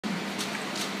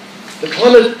The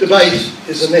climate debate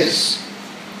is a mess.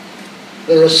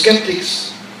 There are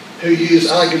skeptics who use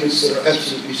arguments that are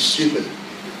absolutely stupid.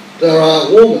 There are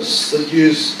warmists that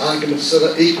use arguments that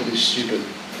are equally stupid.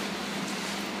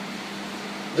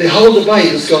 The whole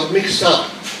debate has got mixed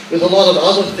up with a lot of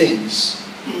other things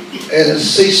and has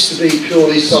ceased to be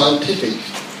purely scientific.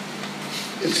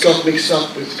 It's got mixed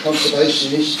up with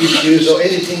conservation issues or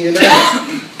anything you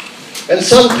know. And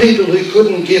some people who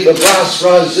couldn't give a brass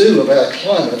razoo about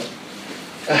climate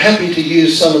are happy to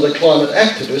use some of the climate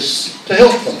activists to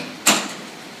help them,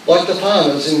 like the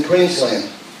farmers in Queensland,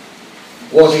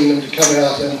 wanting them to come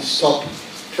out and stop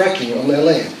fracking on their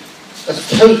land. A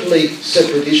totally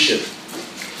separate issue.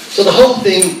 So the whole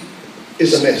thing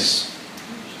is a mess.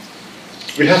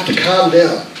 We have to calm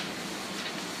down.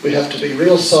 We have to be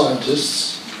real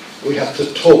scientists. We have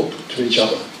to talk to each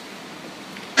other.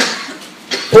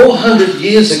 400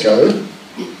 years ago,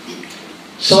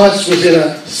 science was in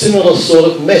a similar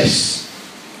sort of mess.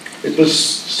 It was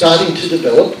starting to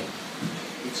develop,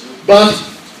 but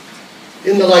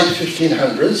in the late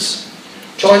 1500s,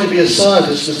 trying to be a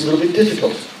scientist was a little bit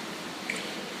difficult.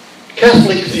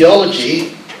 Catholic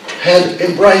theology had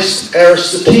embraced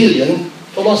Aristotelian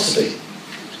philosophy.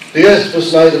 The earth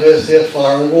was made of earth, air,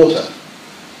 fire and water.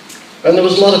 And there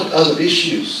was a lot of other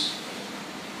issues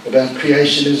about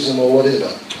creationism or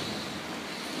whatever.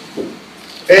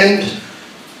 And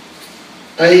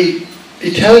an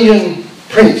Italian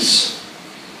prince,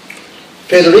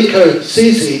 Federico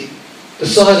Sisi,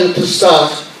 decided to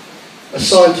start a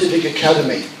scientific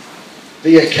academy,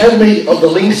 the Academy of the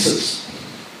Lynxes.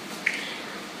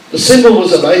 The symbol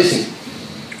was amazing.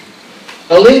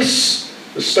 A lynx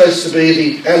was supposed to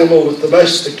be the animal with the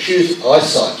most acute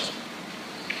eyesight.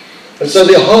 And so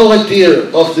the whole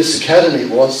idea of this academy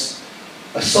was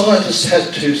a scientist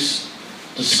had to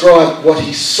describe what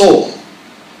he saw,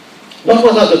 not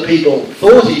what other people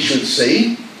thought he should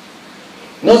see,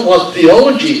 not what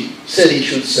theology said he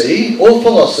should see, or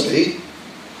philosophy.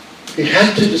 He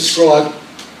had to describe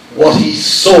what he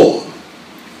saw.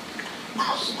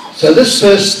 So this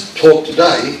first talk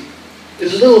today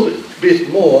is a little bit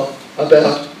more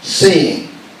about seeing.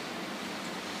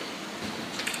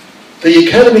 The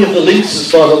Academy of the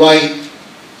Lynxes, by the way,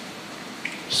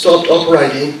 stopped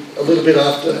operating a little bit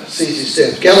after Sisi's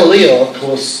death. Galileo, of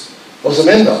course, was a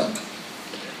member.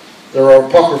 There are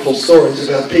apocryphal stories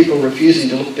about people refusing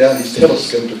to look down his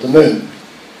telescope at the moon.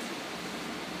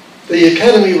 The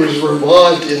Academy was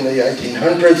revived in the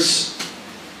 1800s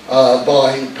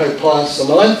by Pope Pius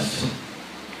IX.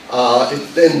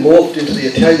 It then morphed into the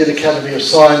Italian Academy of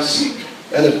Science,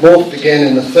 and it morphed again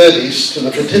in the 30s to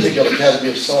the Pontifical Academy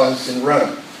of Science in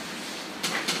Rome.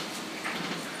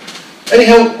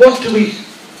 Anyhow,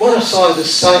 what are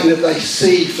scientists saying that they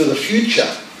see for the future?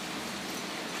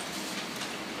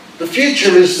 The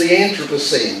future is the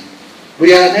Anthropocene.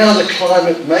 We are now the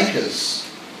climate makers.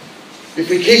 If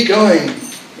we keep going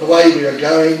the way we are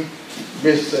going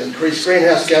with increased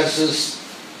greenhouse gases,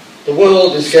 the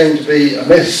world is going to be a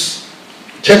mess.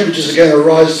 Temperatures are going to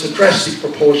rise to drastic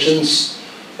proportions,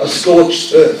 a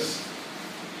scorched earth.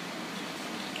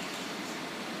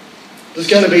 There's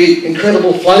going to be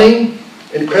incredible flooding,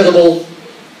 incredible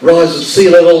rise of sea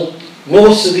level,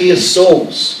 more severe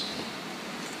storms.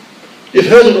 You've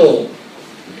heard it all.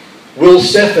 Will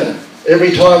Stephan,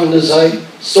 every time there's a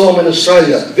storm in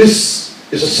Australia,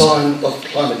 this is a sign of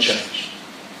climate change.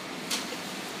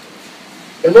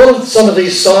 And what are some of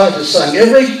these scientists saying?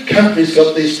 Every country's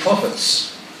got these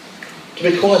prophets. To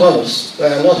be quite honest,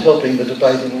 they are not helping the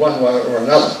debate in one way or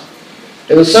another.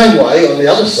 In the same way, on the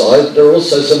other side, there are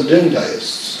also some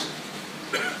doomdayists.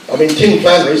 I mean, Tim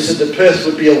Flannery said that Perth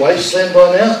would be a wasteland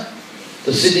by now.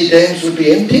 The Sydney dams would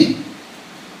be empty.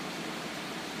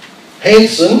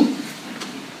 Hanson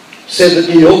said that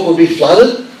New York would be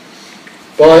flooded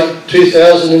by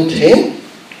 2010.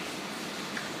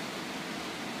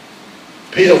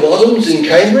 Peter Wadhams in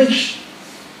Cambridge,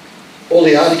 all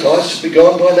the Arctic ice should be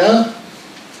gone by now.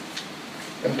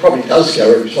 And probably does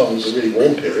go every time there's a really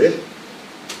warm period.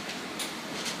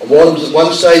 And Wadhams at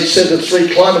one stage said that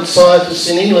 3 climate scientists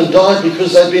in England died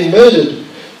because they'd been murdered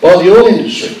by the oil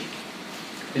industry.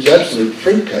 He's absolute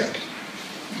fruitcake.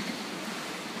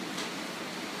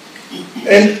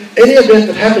 And any event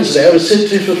that happens now is said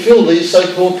to fulfil these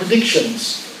so-called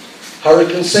predictions.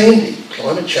 Hurricane Sandy,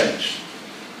 climate change.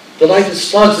 The latest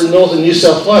floods in northern New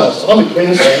South Wales. I'm a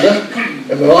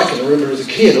Queenslander, and when I can remember as a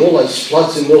kid, all those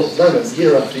floods in North London,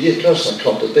 year after year, gosh, I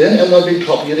copped it then, and they've been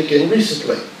copying it again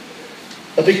recently.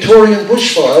 A Victorian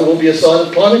bushfire will be a sign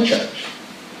of climate change.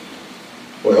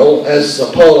 Well, as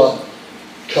the polar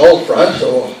cold front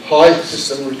or high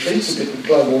system retreats a bit with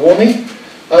global warming,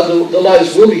 the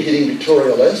lows will be hitting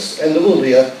Victoria less, and there will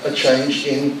be a change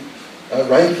in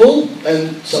rainfall,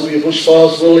 and some of your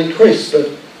bushfires will increase.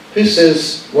 But who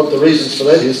says what the reasons for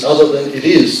that is, other than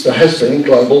there has been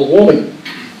global warming.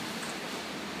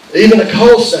 Even a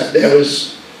cold snap now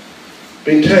has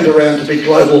been turned around to be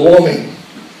global warming.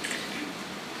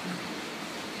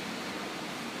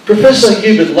 Professor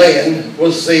Hubert Land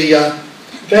was the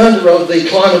founder of the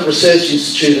Climate Research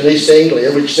Institute in East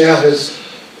Anglia, which now has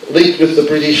linked with the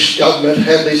British government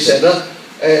Hadley Centre,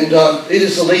 and it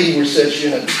is the leading research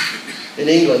unit in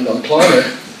England on climate.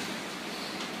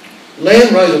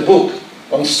 Land wrote a book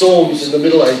on storms in the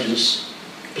Middle Ages,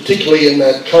 particularly in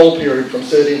that cold period from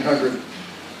 1300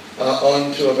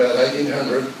 on to about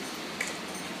 1800.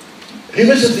 He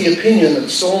was of the opinion that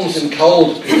storms in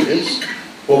cold periods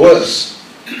were worse.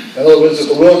 In other words, if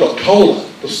the world got colder,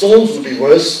 the storms would be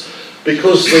worse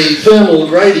because the thermal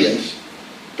gradient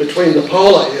between the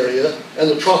polar area and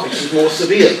the tropics was more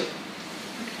severe,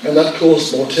 and that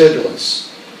caused more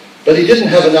turbulence. But he didn't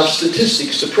have enough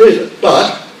statistics to prove it.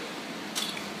 But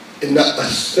in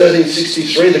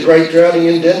 1363, the Great Drowning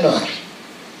in Denmark,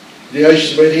 the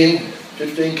ocean went in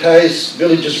 15 k's,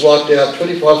 villages wiped out,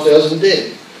 25,000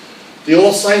 dead. The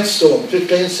All Saints Storm,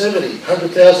 1570,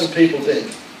 100,000 people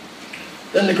dead.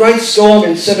 Then the Great Storm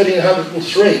in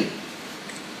 1703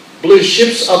 blew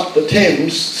ships up the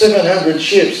Thames, 700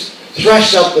 ships,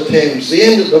 thrashed up the Thames.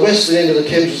 The western end of the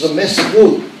Thames was a mess of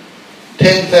wood.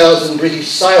 10,000 British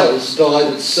sailors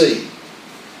died at sea.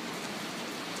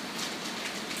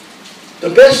 The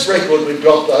best record we've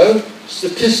got, though,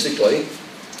 statistically,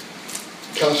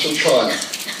 comes from China.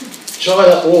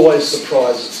 China always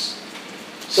surprises.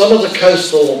 Some of the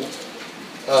coastal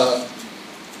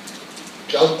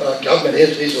government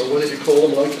entities, or whatever you call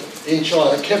them, like in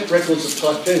China, kept records of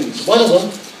typhoons. One of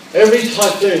them, every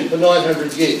typhoon for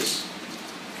 900 years.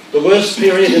 The worst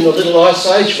period in the Little Ice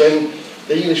Age, when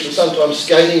the English were sometimes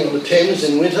skating on the Thames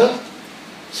in winter,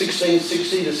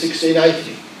 1660 to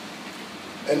 1680,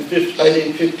 and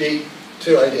 1850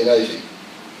 to 1880.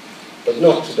 But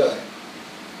not today.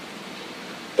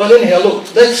 But anyhow,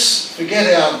 look, let's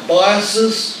forget our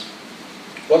biases,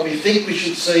 what we think we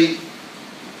should see.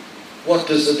 What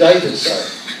does the data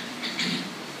say?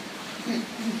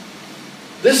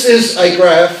 This is a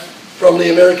graph from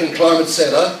the American Climate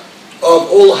Centre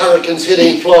of all hurricanes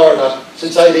hitting Florida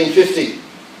since 1850.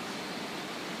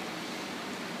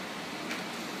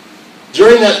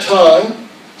 During that time,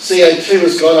 CO2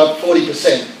 has gone up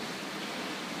 40%.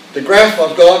 The graph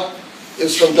I've got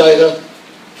is from data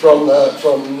from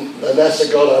the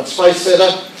NASA Goddard Space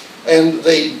Centre, and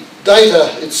the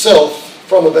data itself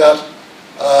from about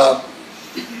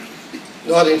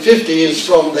 1950 is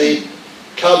from the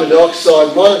carbon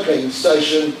dioxide monitoring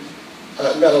station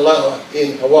at Mauna Loa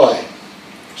in Hawaii.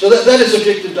 So that is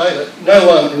objective data. No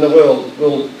one in the world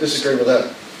will disagree with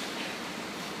that.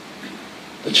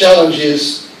 The challenge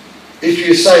is, if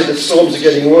you say that storms are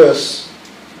getting worse,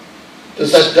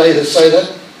 does that data say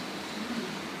that?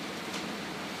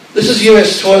 This is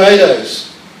US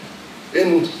tornadoes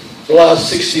in the last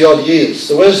 60 odd years.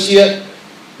 The worst year,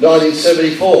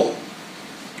 1974.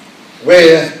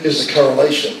 Where is the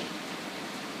correlation?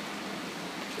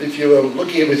 If you were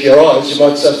looking at it with your eyes, you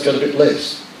might say it's got a bit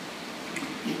less.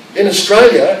 In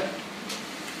Australia,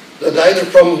 the data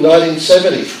from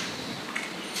 1970.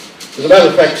 As a matter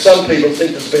of fact, some people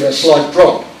think there's been a slight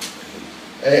drop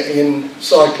in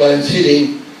cyclones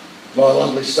hitting my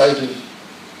lovely state of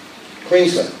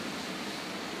Queensland.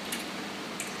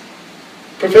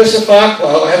 Professor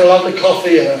Farquhar, I had a lovely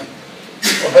coffee and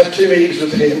I've had 2 meetings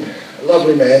with him, a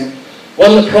lovely man,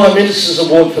 won the Prime Minister's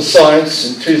Award for Science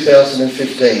in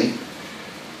 2015,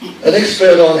 an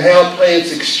expert on how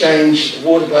plants exchange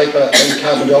water vapour and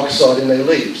carbon dioxide in their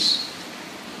leaves.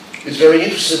 He's very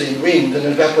interested in wind and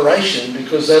evaporation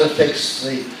because that affects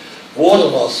the water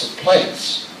loss of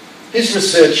plants. His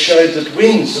research showed that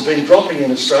winds have been dropping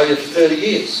in Australia for 30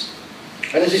 years.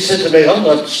 And as he said to me, I'm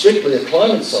not strictly a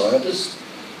climate scientist,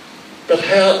 but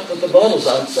the models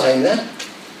aren't saying that.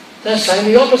 They're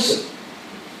saying the opposite.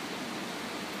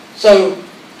 So,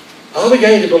 are we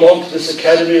going to belong to this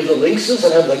Academy of the Lynxes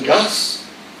and have the guts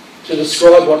to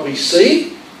describe what we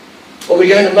see? Or are we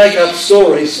going to make up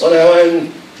stories on our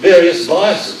own various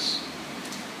biases?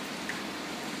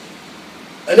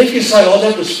 And if you say, oh,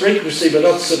 that was frequency but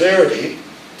not severity,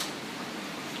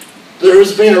 there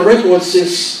has been a record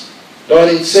since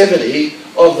 1970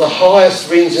 of the highest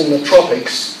winds in the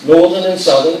tropics, northern and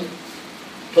southern,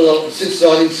 since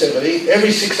 1970,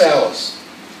 every 6 hours.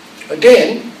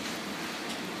 Again,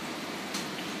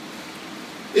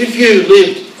 if you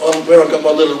lived on where I've got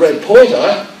my little red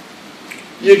pointer,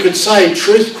 you could say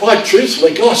quite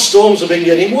truthfully, gosh, storms have been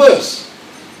getting worse.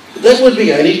 That would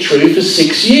be only true for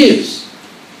 6 years.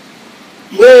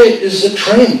 Where is the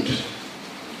trend?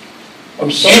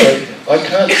 I'm sorry, I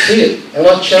can't see it, and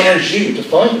I challenge you to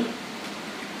find it.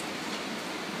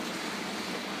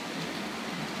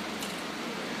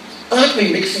 Aren't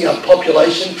we mixing up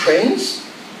population trends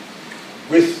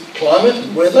with climate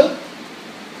and weather?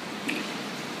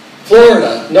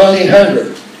 Florida,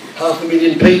 1900,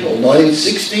 500,000 people.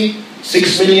 1960,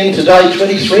 6 million. Today,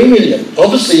 23 million.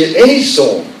 Obviously, at any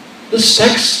storm, the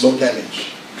stacks more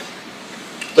damage.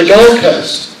 The Gold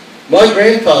Coast. My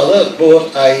grandfather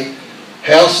bought a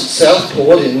house at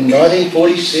Southport in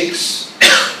 1946,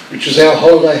 which was our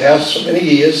holiday house for many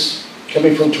years,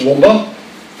 coming from Toowoomba,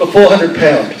 for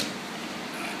 £400.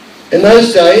 In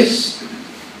those days,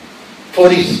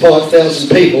 45,000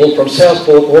 people from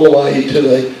Southport all the way to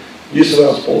the New South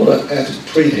Wales border at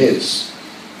Tweed Heads.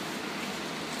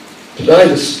 Today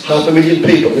there's 500,000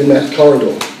 people in that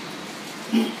corridor.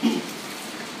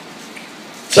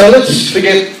 So let's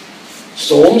forget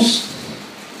storms.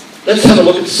 Let's have a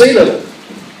look at sea level.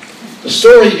 The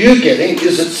story you're getting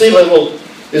is that sea level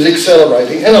is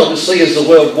accelerating, and obviously as the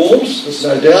world warms, there's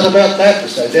no doubt about that,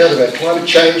 there's no doubt about climate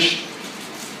change.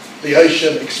 The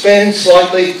ocean expands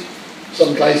slightly,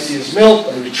 some glaciers melt,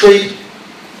 they retreat,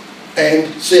 and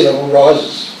sea level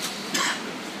rises.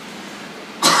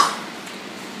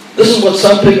 This is what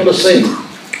some people are seeing.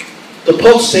 The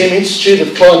Potsdam Institute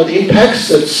of Climate Impacts,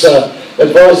 that's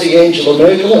advising Angela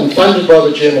Merkel and funded by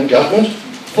the German government,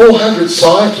 400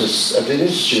 scientists at the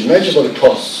institute, imagine what it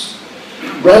costs,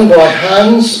 run by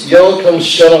Hans Joachim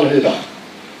Schellenhuber,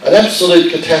 an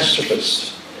absolute catastrophist.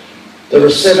 There are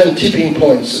 7 tipping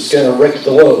points that's going to wreck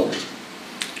the world.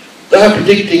 They are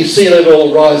predicting sea level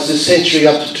will rise this century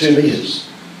up to 2 metres.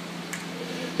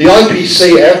 The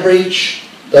IPC average,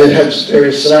 they have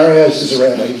various scenarios, is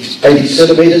around 80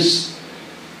 centimetres.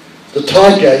 The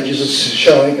tide gauges are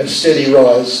showing a steady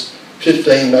rise,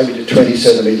 15 maybe to 20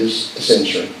 centimetres a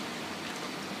century.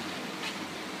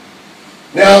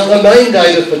 Now the main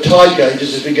data for tide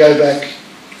gauges, if you go back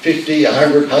 50,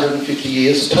 100, 150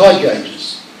 years, are tide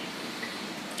gauges.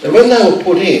 And when they were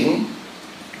put in,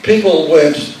 people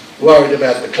weren't worried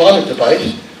about the climate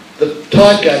debate. The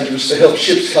tide gauge was to help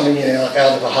ships coming in out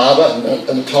of the harbour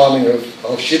and the timing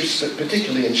of ships,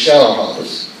 particularly in shallow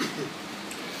harbours.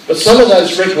 But some of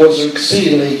those records are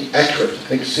exceedingly accurate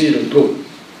and exceedingly good.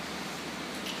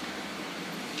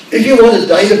 If you want a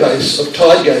database of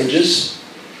tide gauges,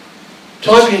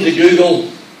 type into Google,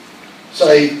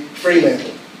 say,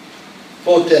 Fremantle,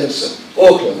 Port Denison,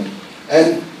 Auckland,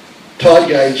 and tide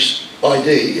gauge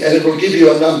ID, and it will give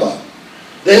you a number.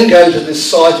 Then go to this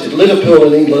site in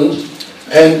Liverpool in England,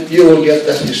 and you will get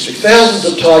that history. Thousands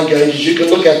of tide gauges, you can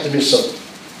look at them yourself.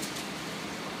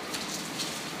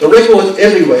 The record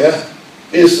everywhere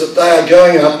is that they are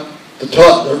going up,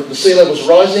 the sea level's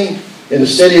rising in a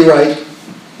steady rate,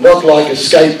 not like a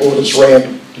skateboarder's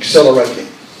ramp accelerating.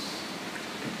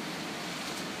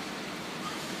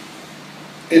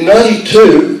 In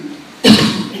 '92,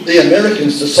 the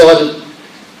Americans decided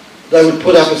they would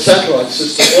put up a satellite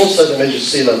system also to measure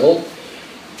sea level.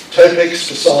 Topex,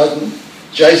 Poseidon,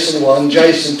 Jason 1,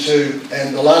 Jason 2,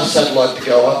 and the last satellite to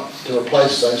go up to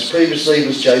replace those previously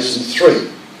was Jason 3.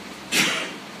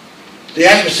 The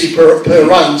accuracy per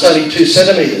run is only 2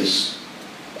 centimetres.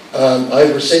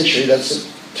 Over a century, that's a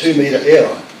 2 metre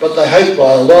error. But they hoped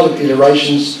by a lot of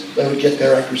iterations they would get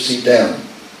their accuracy down.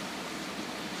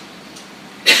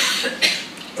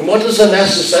 And what does the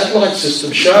NASA satellite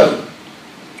system show?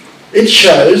 It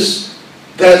shows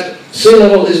that sea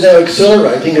level is now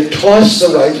accelerating at twice the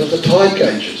rate of the tide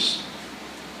gauges.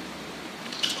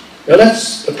 Now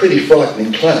that's a pretty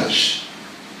frightening clash.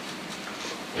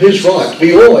 Who's right?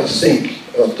 We always think,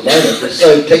 at the moment, we're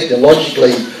so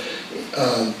technologically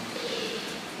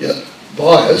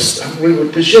biased, we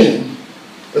would presume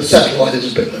the satellite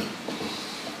is better.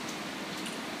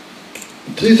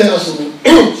 In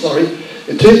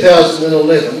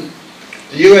 2011,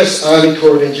 the US Army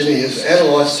Corps of Engineers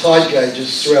analysed tide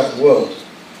gauges throughout the world.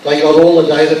 They got all the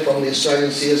data from the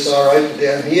Australian CSIRO from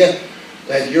down here.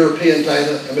 They had European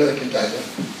data, American data.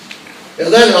 Now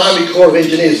that Army Corps of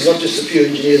Engineers, not just a few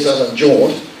engineers out of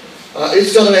Jaunt,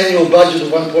 it's got an annual budget of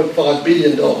 $1.5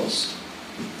 billion.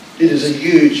 It is a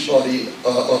huge body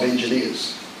of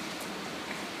engineers.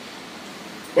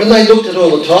 When they looked at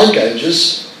all the tide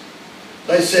gauges,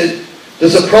 they said,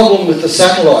 there's a problem with the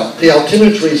satellite. The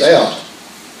altimetry is out.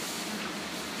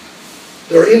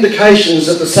 There are indications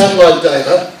that the satellite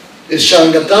data is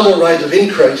showing a double rate of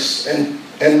increase and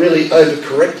really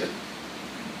overcorrected.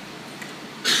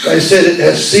 They said it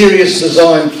has serious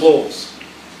design flaws.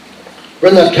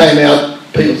 When that came out,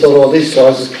 people thought, oh, these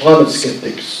guys are climate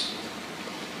skeptics.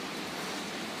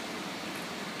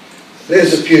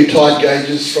 There's a few tide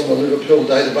gauges from the Liverpool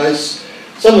database.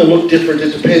 Some of them look different.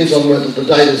 It depends on whether the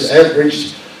data's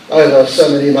averaged over so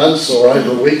many months or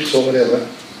over weeks or whatever.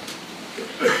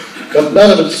 But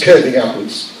none of it's curving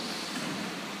upwards.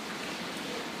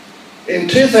 In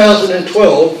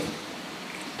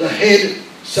 2012, the head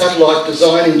satellite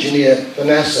design engineer for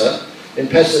NASA in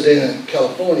Pasadena,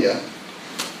 California,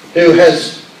 who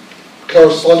has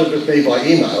corresponded with me by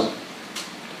email,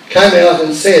 came out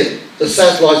and said the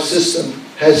satellite system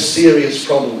has serious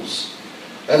problems.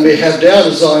 And we have now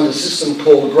designed a system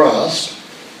called GRASP,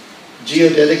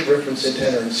 Geodetic Reference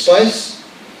Antenna in Space,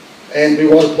 and we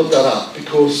want to put that up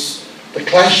because the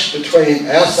clash between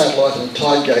our satellite and the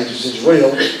tide gauges is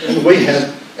real, and we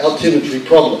have altimetry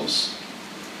problems.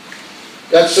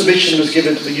 That submission was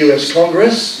given to the US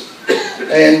Congress,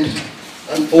 and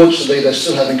unfortunately they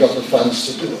still haven't got the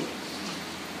funds to do it.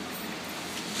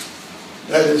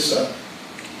 That is a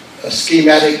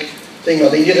schematic thing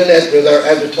on the internet where they're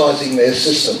advertising their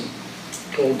system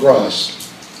called GRASP.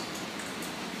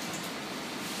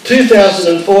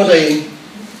 2014,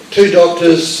 two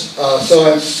doctors,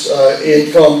 science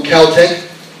from Caltech,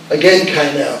 again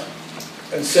came out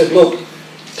and said, look,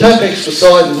 TAPEX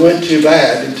Poseidon weren't too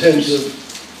bad in terms of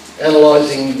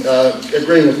analysing,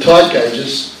 agreeing with tide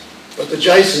gauges, but the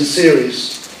Jason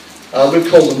series, we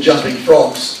call them jumping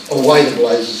frogs, are way the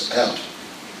blazes out.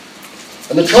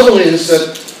 And the trouble is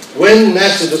that when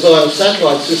NASA design a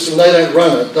satellite system, they don't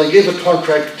run it. They give a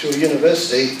contract to a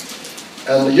university,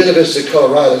 and the University of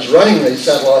Colorado is running these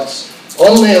satellites.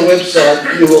 On their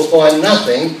website, you will find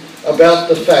nothing about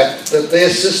the fact that their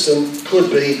system could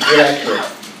be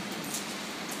inaccurate.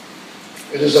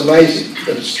 It is amazing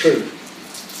that it's true.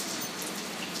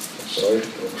 Sorry.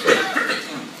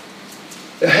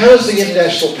 Now, how has the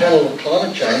International Panel on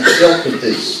Climate Change dealt with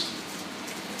this?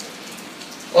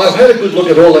 I've had a good look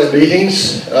at all their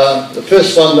meetings. The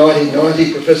first one,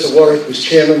 1990, Professor Warwick was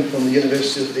chairman from the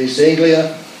University of East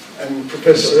Anglia, and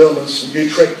Professor Earlmans from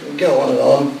Utrecht, and go on and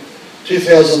on.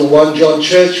 2001, John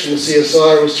Church from the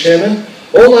CSIRO was chairman.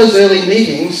 All those early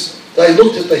meetings, they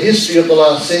looked at the history of the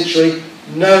last century,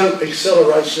 no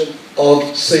acceleration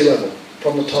of sea level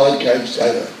from the tide gauge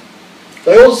data.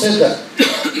 They all said that.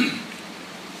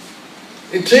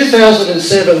 In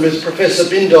 2007, with Professor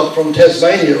Bindock from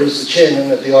Tasmania as the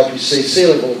chairman at the IPC Sea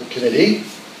Level Committee,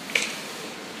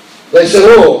 they said,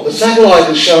 oh, the satellite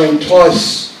is showing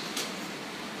twice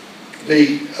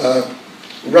the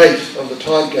rate of the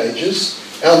tide gauges.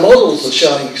 Our models are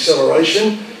showing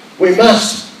acceleration. We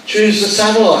must choose the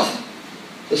satellite.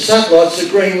 The satellite's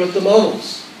agreeing with the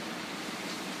models.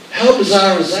 How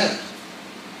bizarre is that?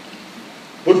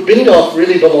 Would Bindock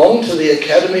really belong to the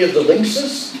Academy of the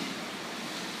Lynxes?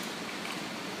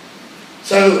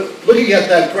 So, looking at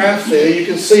that graph there, you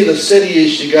can see the steady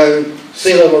as you go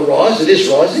sea level rise. It is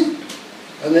rising.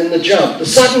 And then the jump, the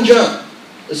sudden jump,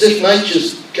 as if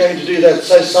nature's going to do that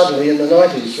so suddenly in the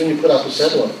 90s when you put up a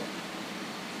satellite.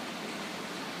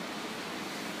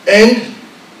 And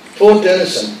Fort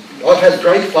Denison. I've had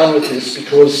great fun with this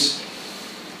because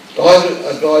I'm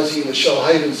advising the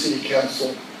Shoalhaven City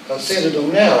Council, Senator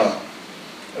Nowra,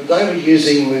 and they were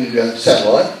using the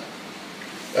satellite.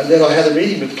 And then I had a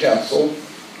meeting with council,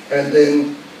 and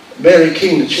then Mary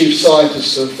King, the chief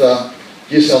scientist of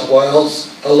New South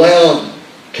Wales, allowed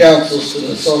councils to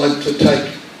decide to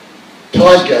take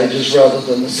tide gauges rather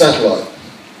than the satellite,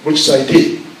 which they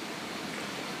did.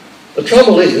 The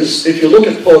trouble is, if you look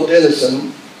at Port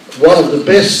Denison, one of the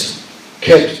best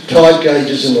kept tide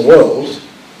gauges in the world,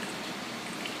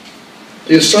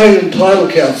 the Australian Tidal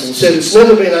Council said it's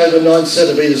never been over 9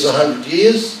 centimetres 100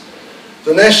 years.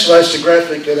 The National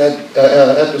Oceanographic and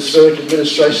Atmospheric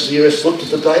Administration of the US looked at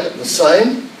the data, the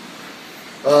same.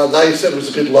 They said it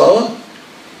was a bit lower.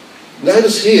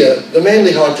 Notice here, the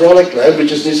Manly Hydraulic Lab,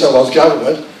 which is New South Wales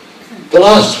Government, the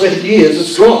last 20 years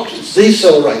it's dropped, it's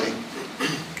decelerating.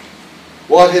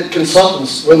 Whitehead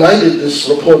Consultants, when they did this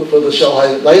report for the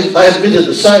Shoalhaven, they admitted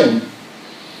the same.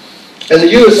 And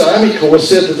the US Army Corps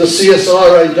said that the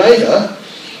CSIRO data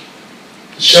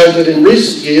showed that in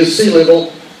recent years sea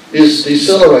level is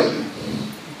decelerating.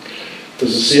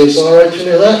 Does the CSIRO tell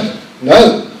you that?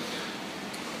 No.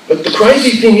 But the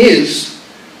crazy thing is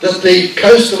that the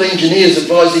coastal engineers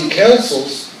advising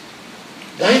councils,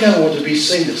 they don't want to be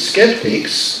seen as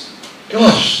skeptics.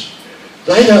 Gosh,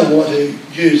 they don't want to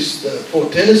use the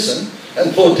Port Denison,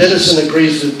 and Port Denison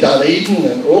agrees with Dunedin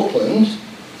and Auckland.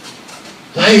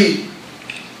 They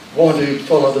want to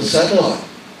follow the satellite.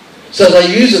 So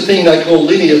they use a thing they call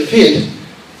linear fit,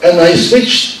 and they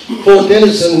switched Port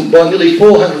Denison by nearly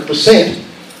 400%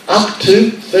 up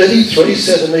to 33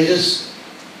 centimetres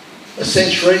a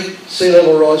century sea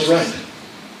level rise rate.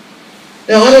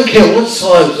 Now, I don't care what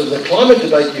side of the climate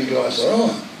debate you guys are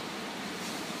on.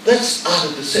 That's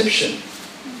utter deception.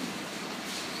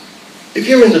 If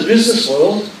you're in the business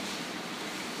world,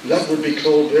 that would be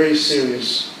called very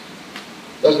serious.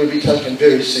 That would be taken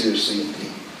very seriously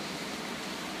indeed.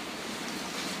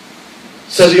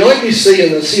 So the IPC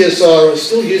and the CSIRO are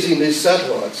still using these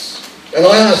satellites. And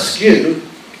I ask you,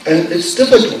 and it's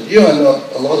difficult, you are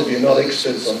not, a lot of you are not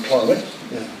experts on climate.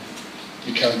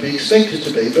 You can't be expected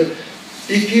to be, but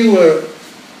if you were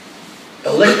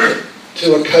elected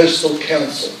to a coastal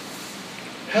council,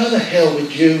 how the hell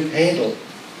would you handle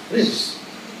this?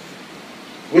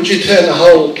 Would you turn the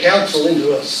whole council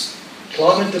into a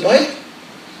climate debate?